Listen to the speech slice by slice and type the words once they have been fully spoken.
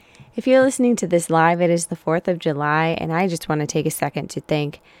If you're listening to this live, it is the 4th of July, and I just want to take a second to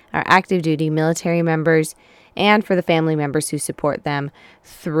thank our active duty military members and for the family members who support them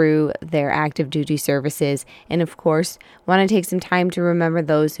through their active duty services. And of course, want to take some time to remember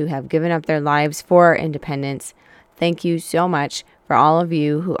those who have given up their lives for our independence. Thank you so much for all of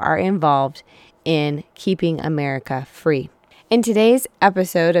you who are involved in keeping America free. In today's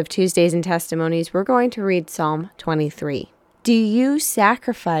episode of Tuesdays and Testimonies, we're going to read Psalm 23. Do you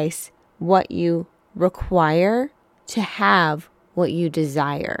sacrifice what you require to have what you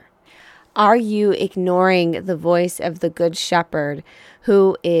desire? Are you ignoring the voice of the Good Shepherd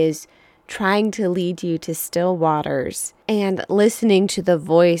who is trying to lead you to still waters and listening to the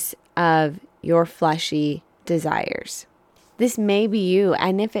voice of your fleshy desires? This may be you,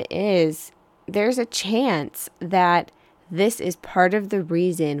 and if it is, there's a chance that this is part of the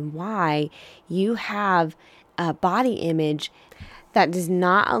reason why you have a body image that does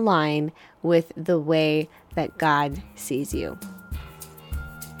not align with the way that God sees you.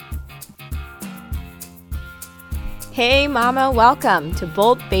 Hey mama, welcome to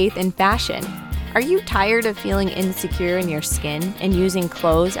Bold Faith in Fashion. Are you tired of feeling insecure in your skin and using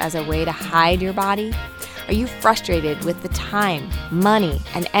clothes as a way to hide your body? Are you frustrated with the time, money,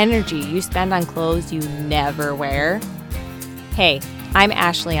 and energy you spend on clothes you never wear? Hey, I'm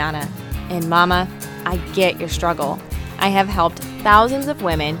Ashleana, and mama, I get your struggle. I have helped thousands of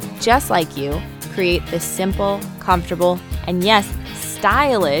women just like you create the simple, comfortable, and yes,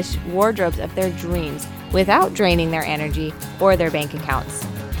 stylish wardrobes of their dreams without draining their energy or their bank accounts.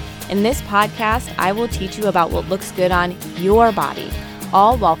 In this podcast, I will teach you about what looks good on your body,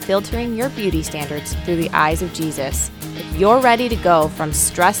 all while filtering your beauty standards through the eyes of Jesus. If you're ready to go from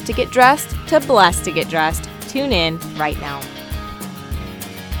stressed to get dressed to blessed to get dressed, tune in right now.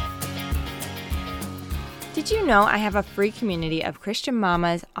 Did you know I have a free community of Christian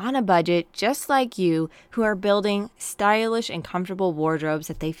mamas on a budget just like you who are building stylish and comfortable wardrobes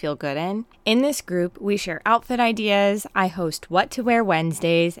that they feel good in? In this group, we share outfit ideas, I host What to Wear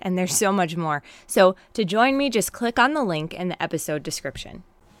Wednesdays, and there's so much more. So to join me, just click on the link in the episode description.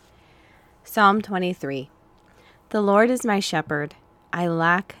 Psalm 23. The Lord is my shepherd, I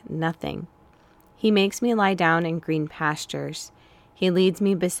lack nothing. He makes me lie down in green pastures. He leads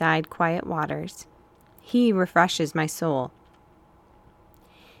me beside quiet waters. He refreshes my soul.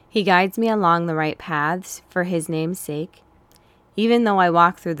 He guides me along the right paths for his name's sake. Even though I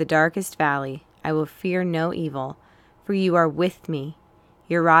walk through the darkest valley, I will fear no evil, for you are with me.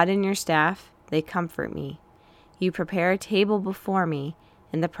 Your rod and your staff, they comfort me. You prepare a table before me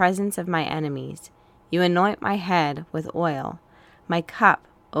in the presence of my enemies. You anoint my head with oil. My cup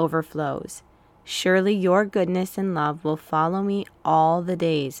overflows. Surely your goodness and love will follow me all the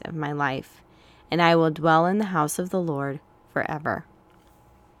days of my life, and I will dwell in the house of the Lord forever.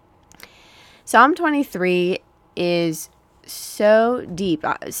 Psalm 23 is so deep.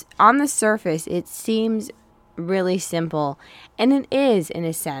 On the surface, it seems really simple, and it is in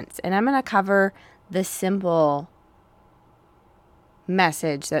a sense. And I'm going to cover the simple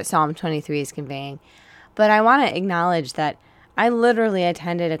message that Psalm 23 is conveying. But I want to acknowledge that I literally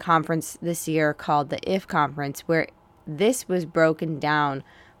attended a conference this year called the IF Conference, where this was broken down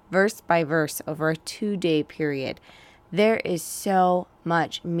verse by verse over a 2-day period. There is so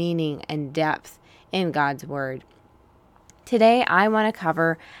much meaning and depth in God's word. Today, I want to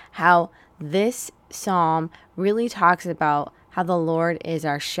cover how this psalm really talks about how the Lord is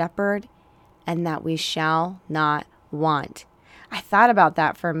our shepherd and that we shall not want. I thought about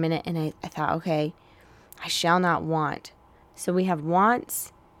that for a minute and I thought, okay, I shall not want. So we have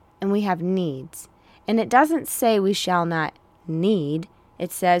wants and we have needs. And it doesn't say we shall not need.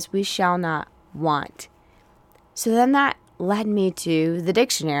 It says we shall not want. So then that led me to the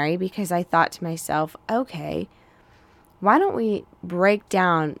dictionary because I thought to myself, okay, why don't we break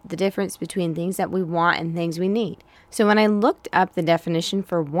down the difference between things that we want and things we need? So when I looked up the definition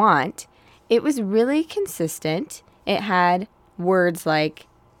for want, it was really consistent. It had words like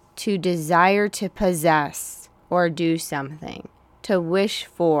to desire to possess or do something, to wish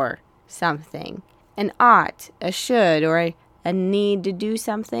for something, an ought, a should, or a need to do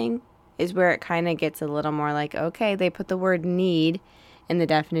something is where it kind of gets a little more like, okay, they put the word need in the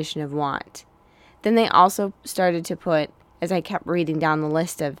definition of want. Then they also started to put, as I kept reading down the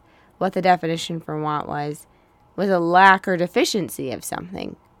list of what the definition for want was a lack or deficiency of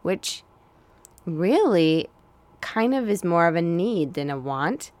something, which really kind of is more of a need than a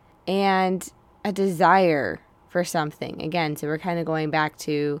want, and a desire for something. Again, so we're kind of going back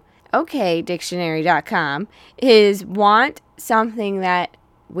to okay, dictionary.com, is want something that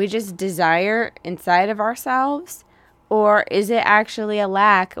we just desire inside of ourselves, Or is it actually a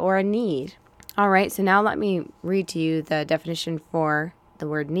lack or a need? All right, so now let me read to you the definition for the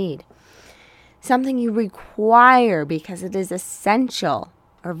word need. Something you require because it is essential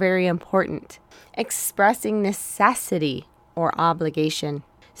or very important. Expressing necessity or obligation.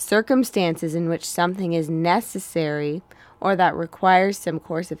 Circumstances in which something is necessary or that requires some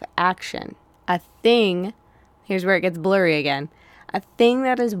course of action. A thing, here's where it gets blurry again, a thing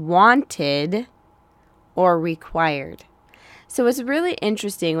that is wanted or required. So what's really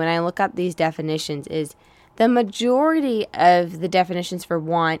interesting when I look up these definitions is the majority of the definitions for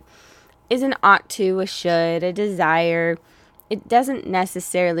want is an ought to, a should, a desire. It doesn't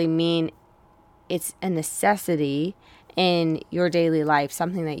necessarily mean it's a necessity in your daily life,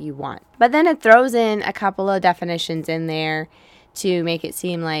 something that you want. But then it throws in a couple of definitions in there to make it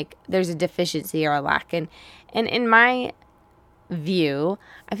seem like there's a deficiency or a lack. And in my view,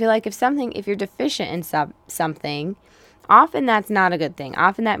 I feel like if you're deficient in something, often that's not a good thing.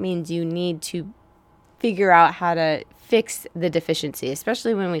 Often that means you need to figure out how to fix the deficiency,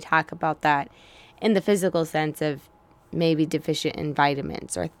 especially when we talk about that in the physical sense of maybe deficient in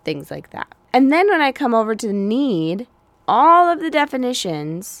vitamins or things like that. And then when I come over to need, all of the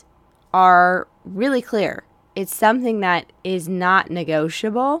definitions are really clear. It's something that is not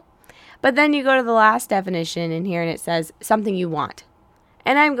negotiable. But then you go to the last definition in here and it says something you want.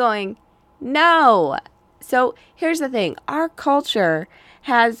 And I'm going, no. So here's the thing. Our culture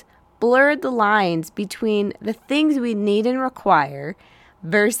has blurred the lines between the things we need and require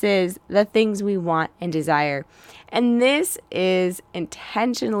versus the things we want and desire. And this is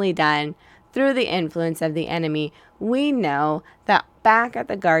intentionally done through the influence of the enemy. We know that back at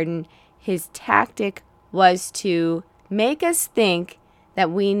the garden, his tactic was to make us think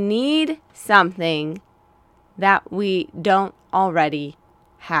that we need something that we don't already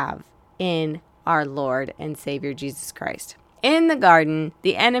have in our Lord and Savior Jesus Christ. In the garden,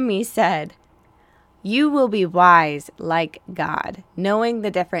 the enemy said, "You will be wise like God, knowing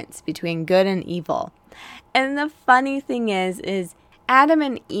the difference between good and evil." And the funny thing is Adam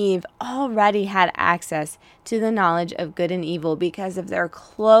and Eve already had access to the knowledge of good and evil because of their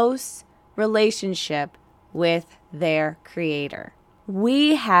close relationship with their Creator.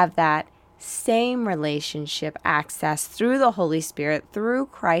 We have that same relationship access through the Holy Spirit, through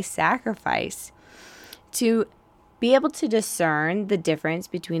Christ's sacrifice, to be able to discern the difference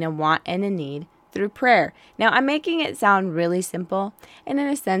between a want and a need through prayer. Now, I'm making it sound really simple, and in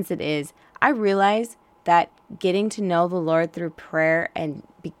a sense it is. I realize that getting to know the Lord through prayer and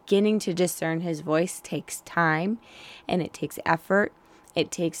beginning to discern His voice takes time, and it takes effort. It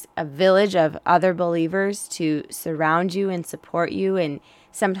takes a village of other believers to surround you and support you and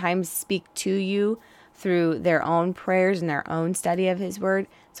sometimes speak to you through their own prayers and their own study of His Word.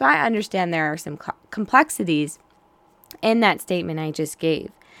 So I understand there are some complexities in that statement I just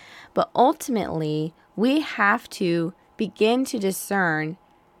gave. But ultimately, we have to begin to discern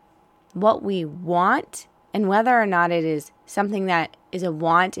what we want and whether or not it is something that is a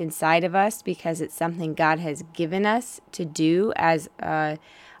want inside of us because it's something God has given us to do as a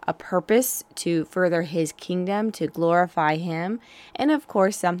purpose to further His kingdom, to glorify Him, and of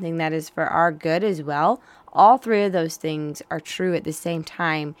course something that is for our good as well. All three of those things are true at the same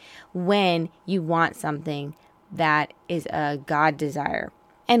time when you want something that is a God desire.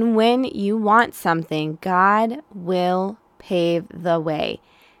 And when you want something, God will pave the way.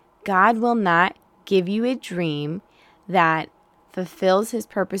 God will not give you a dream that fulfills His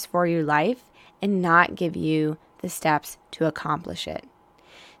purpose for your life and not give you the steps to accomplish it.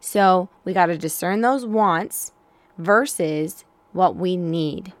 So we got to discern those wants versus what we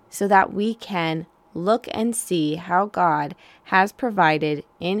need so that we can look and see how God has provided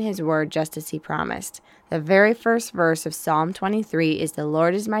in His Word just as He promised. The very first verse of Psalm 23 is, "The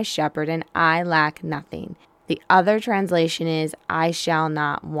Lord is my shepherd and I lack nothing." The other translation is, "I shall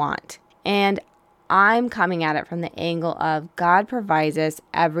not want." And I'm coming at it from the angle of God provides us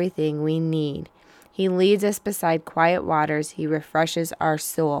everything we need. He leads us beside quiet waters. He refreshes our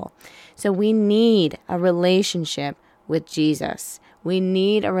soul. So we need a relationship with Jesus. We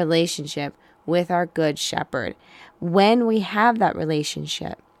need a relationship with our good shepherd. When we have that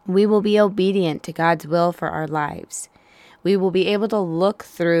relationship, we will be obedient to God's will for our lives. We will be able to look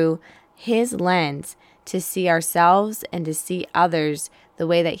through His lens to see ourselves and to see others the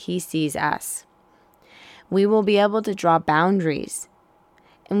way that He sees us. We will be able to draw boundaries.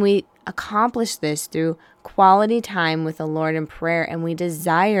 And we accomplish this through quality time with the Lord in prayer. And we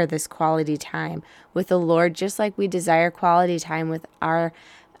desire this quality time with the Lord just like we desire quality time with our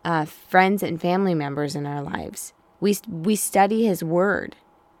friends and family members in our lives. We study His Word.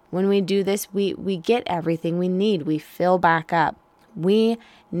 When we do this, we get everything we need. We fill back up. We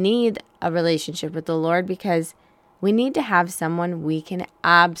need a relationship with the Lord because we need to have someone we can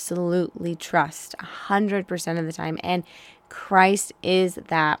absolutely trust 100% of the time. And Christ is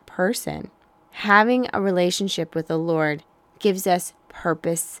that person. Having a relationship with the Lord gives us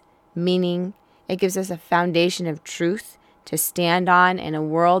purpose, meaning. It gives us a foundation of truth to stand on in a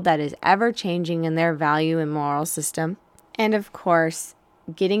world that is ever changing in their value and moral system. And of course,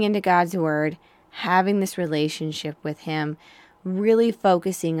 getting into God's Word, having this relationship with Him, really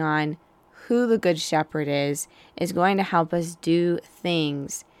focusing on who the Good Shepherd is going to help us do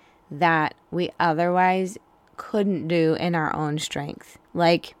things that we otherwise couldn't do in our own strength,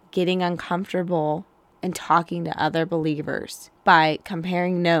 like getting uncomfortable and talking to other believers by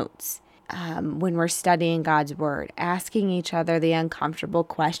comparing notes when we're studying God's Word, asking each other the uncomfortable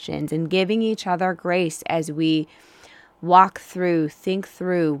questions and giving each other grace as we think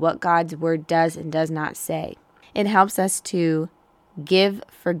through what God's Word does and does not say. It helps us to give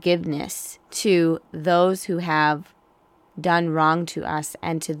forgiveness to those who have done wrong to us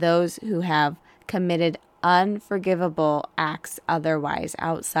and to those who have committed unforgivable acts otherwise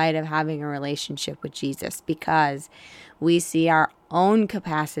outside of having a relationship with Jesus, because we see our own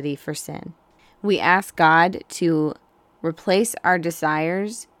capacity for sin. We ask God to replace our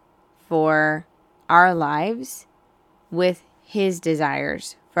desires for our lives with His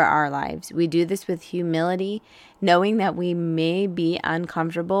desires for our lives. We do this with humility, knowing that we may be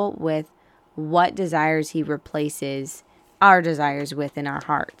uncomfortable with what desires He replaces our desires with in our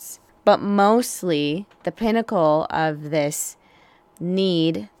hearts. But mostly, the pinnacle of this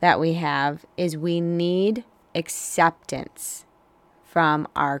need that we have is we need acceptance from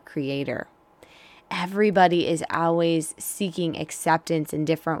our Creator. Everybody is always seeking acceptance in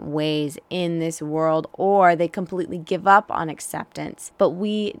different ways in this world, or they completely give up on acceptance. But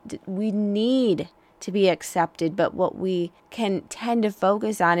we need to be accepted, but what we can tend to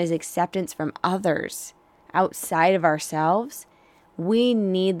focus on is acceptance from others outside of ourselves. We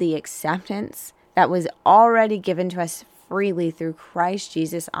need the acceptance that was already given to us freely through Christ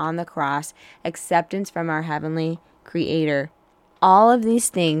Jesus on the cross, acceptance from our heavenly Creator. All of these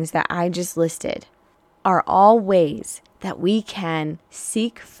things that I just listed are all ways that we can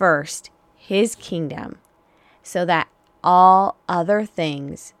seek first His kingdom so that all other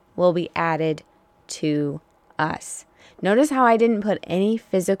things will be added to us. Notice how I didn't put any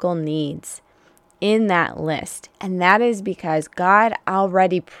physical needs in that list. And that is because God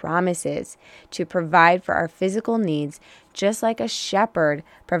already promises to provide for our physical needs, just like a shepherd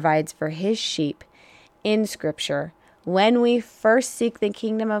provides for his sheep in Scripture. When we first seek the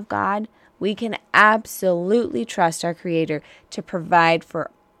kingdom of God, we can absolutely trust our Creator to provide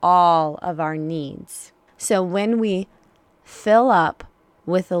for all of our needs. So when we fill up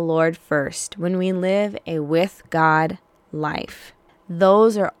with the Lord first, when we live a with God life,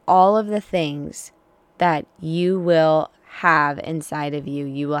 those are all of the things that you will have inside of you.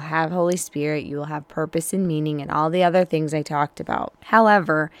 You will have Holy Spirit, you will have purpose and meaning, and all the other things I talked about.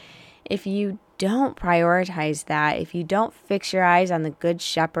 However, if you don't prioritize that, if you don't fix your eyes on the Good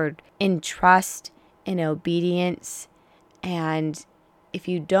Shepherd in trust, in obedience, and if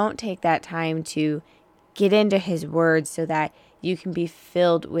you don't take that time to get into His Word so that you can be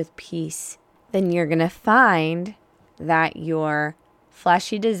filled with peace, then you're going to find that your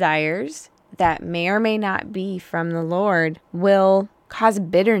fleshy desires that may or may not be from the Lord will cause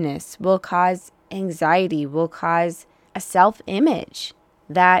bitterness, will cause anxiety, will cause a self-image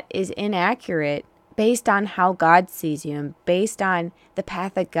that is inaccurate based on how God sees you and based on the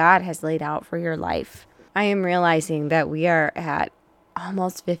path that God has laid out for your life. I am realizing that we are at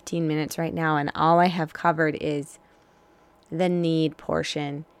almost 15 minutes right now, and all I have covered is the need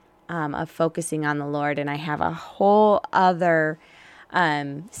portion of focusing on the Lord. And I have a whole other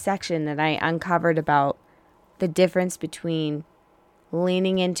section that I uncovered about the difference between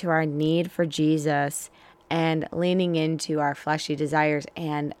leaning into our need for Jesus and leaning into our fleshy desires.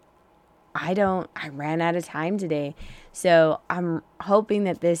 And I ran out of time today. So I'm hoping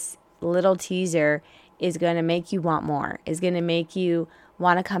that this little teaser is going to make you want more, is going to make you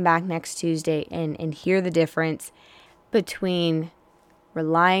want to come back next Tuesday and hear the difference between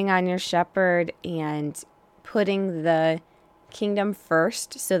relying on your shepherd and putting the kingdom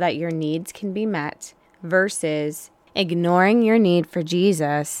first so that your needs can be met versus ignoring your need for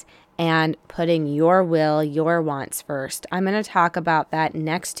Jesus and putting your will, your wants first. I'm going to talk about that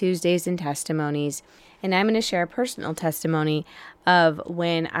next Tuesdays in Testimonies, and I'm going to share a personal testimony of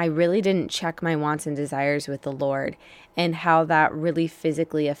when I really didn't check my wants and desires with the Lord and how that really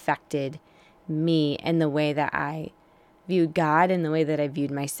physically affected me and the way that I viewed God and the way that I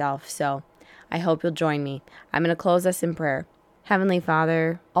viewed myself. So I hope you'll join me. I'm going to close us in prayer. Heavenly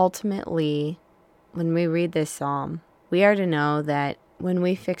Father, ultimately, when we read this psalm, we are to know that when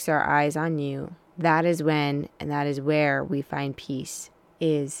we fix our eyes on you, that is when and that is where we find peace,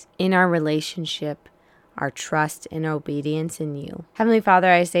 is in our relationship, our trust and obedience in you. Heavenly Father,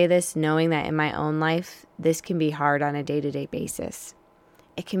 I say this knowing that in my own life, this can be hard on a day-to-day basis.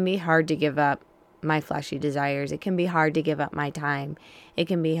 It can be hard to give up my fleshy desires. It can be hard to give up my time. It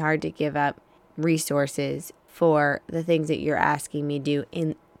can be hard to give up resources for the things that you're asking me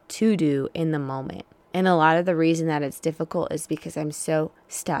to do in the moment. And a lot of the reason that it's difficult is because I'm so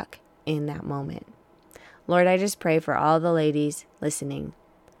stuck in that moment. Lord, I just pray for all the ladies listening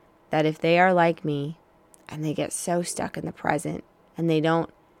that if they are like me and they get so stuck in the present and they don't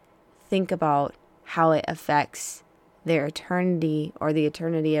think about how it affects their eternity or the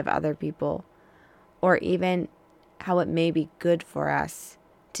eternity of other people, or even how it may be good for us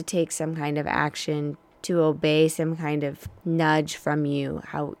to take some kind of action, to obey some kind of nudge from you,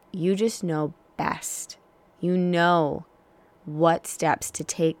 how you just know best. You know what steps to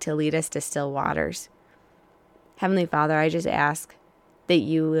take to lead us to still waters. Heavenly Father, I just ask that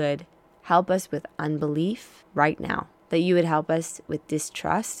you would help us with unbelief right now, that you would help us with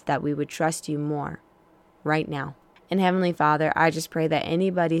distrust, that we would trust you more right now. And Heavenly Father, I just pray that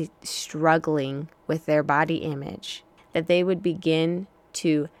anybody struggling with their body image, that they would begin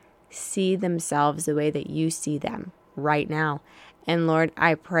to see themselves the way that you see them right now. And Lord,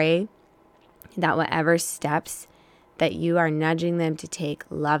 I pray that whatever steps that you are nudging them to take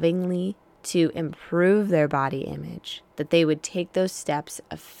lovingly to improve their body image, that they would take those steps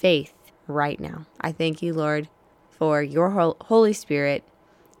of faith right now. I thank you, Lord, for your Holy Spirit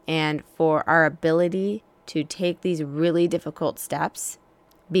and for our ability to take these really difficult steps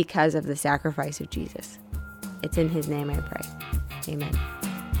because of the sacrifice of Jesus. It's in his name I pray. Amen.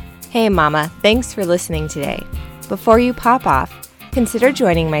 Hey Mama, thanks for listening today. Before you pop off, consider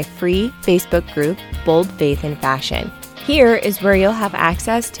joining my free Facebook group, Bold Faith in Fashion. Here is where you'll have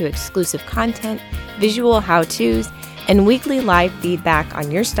access to exclusive content, visual how-tos, and weekly live feedback on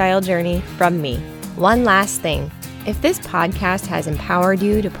your style journey from me. One last thing. If this podcast has empowered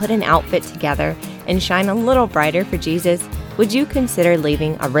you to put an outfit together and shine a little brighter for Jesus, would you consider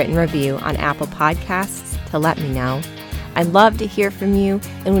leaving a written review on Apple Podcasts to let me know? I'd love to hear from you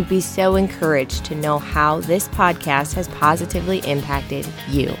and would be so encouraged to know how this podcast has positively impacted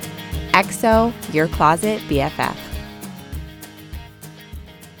you. XO, your closet BFF.